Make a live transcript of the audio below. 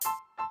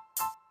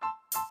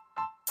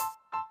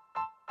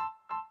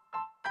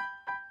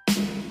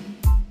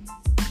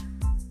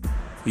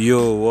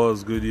Yo,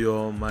 what's good,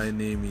 y'all? My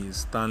name is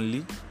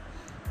Stanley.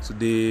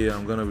 Today,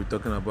 I'm gonna be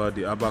talking about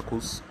the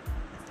abacus.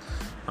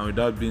 And with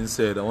that being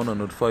said, I want to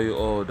notify you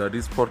all that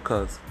this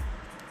podcast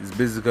is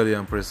basically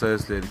and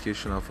precisely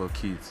educational for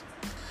kids.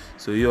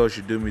 So, you all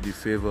should do me the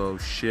favor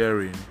of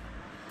sharing,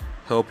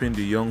 helping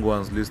the young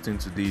ones listening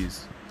to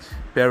this.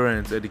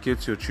 Parents,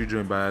 educate your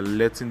children by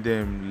letting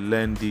them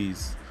learn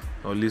this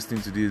or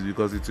listening to this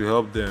because it will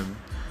help them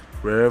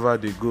wherever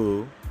they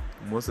go,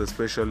 most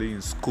especially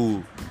in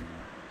school.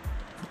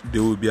 They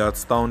will be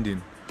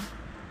astounding.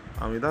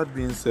 And with that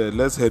being said,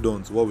 let's head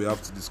on to what we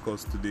have to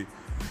discuss today.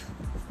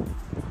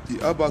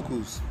 The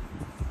abacus.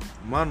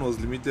 Man was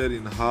limited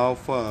in how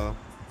far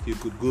he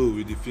could go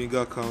with the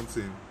finger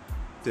counting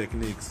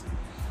techniques.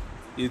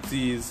 It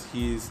is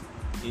his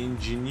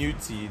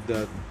ingenuity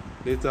that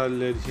later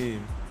led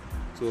him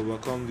to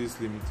overcome these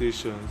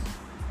limitations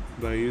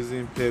by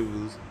using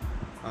pebbles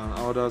and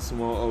other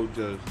small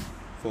objects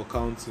for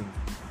counting.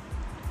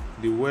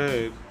 The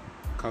word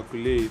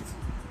calculate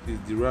is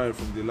derived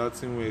from the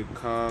Latin word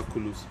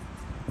calculus,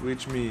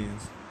 which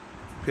means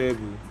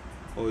pebble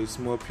or a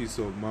small piece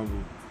of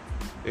marble.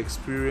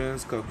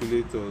 Experienced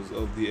calculators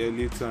of the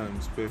early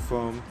times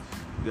performed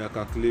their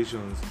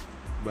calculations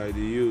by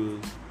the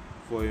use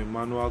for a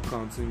manual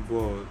counting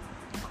board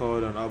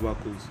called an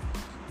abacus.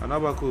 An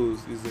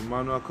abacus is a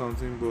manual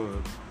counting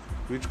board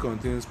which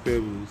contains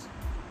pebbles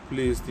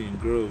placed in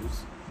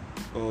groves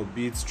or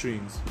bead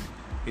strings.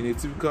 In a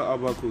typical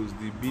abacus,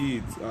 the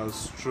beads are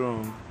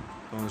strung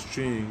on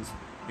strings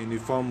in the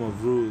form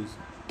of rows.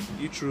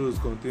 Each row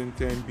contains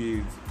 10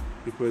 beads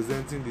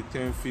representing the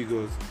 10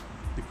 figures.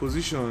 The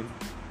position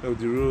of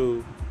the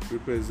row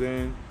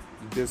represents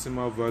the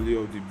decimal value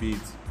of the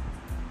beads.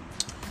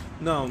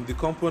 Now, the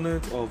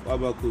components of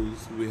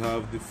abacus, we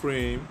have the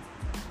frame,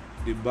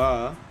 the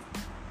bar,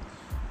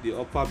 the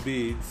upper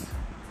beads,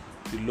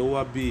 the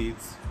lower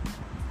beads,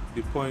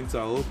 the pointer.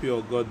 I hope you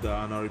all got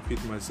that, and I'll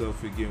repeat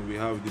myself again. We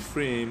have the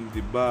frame,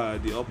 the bar,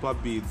 the upper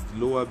beads,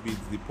 the lower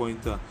beads, the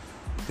pointer.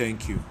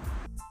 Thank you.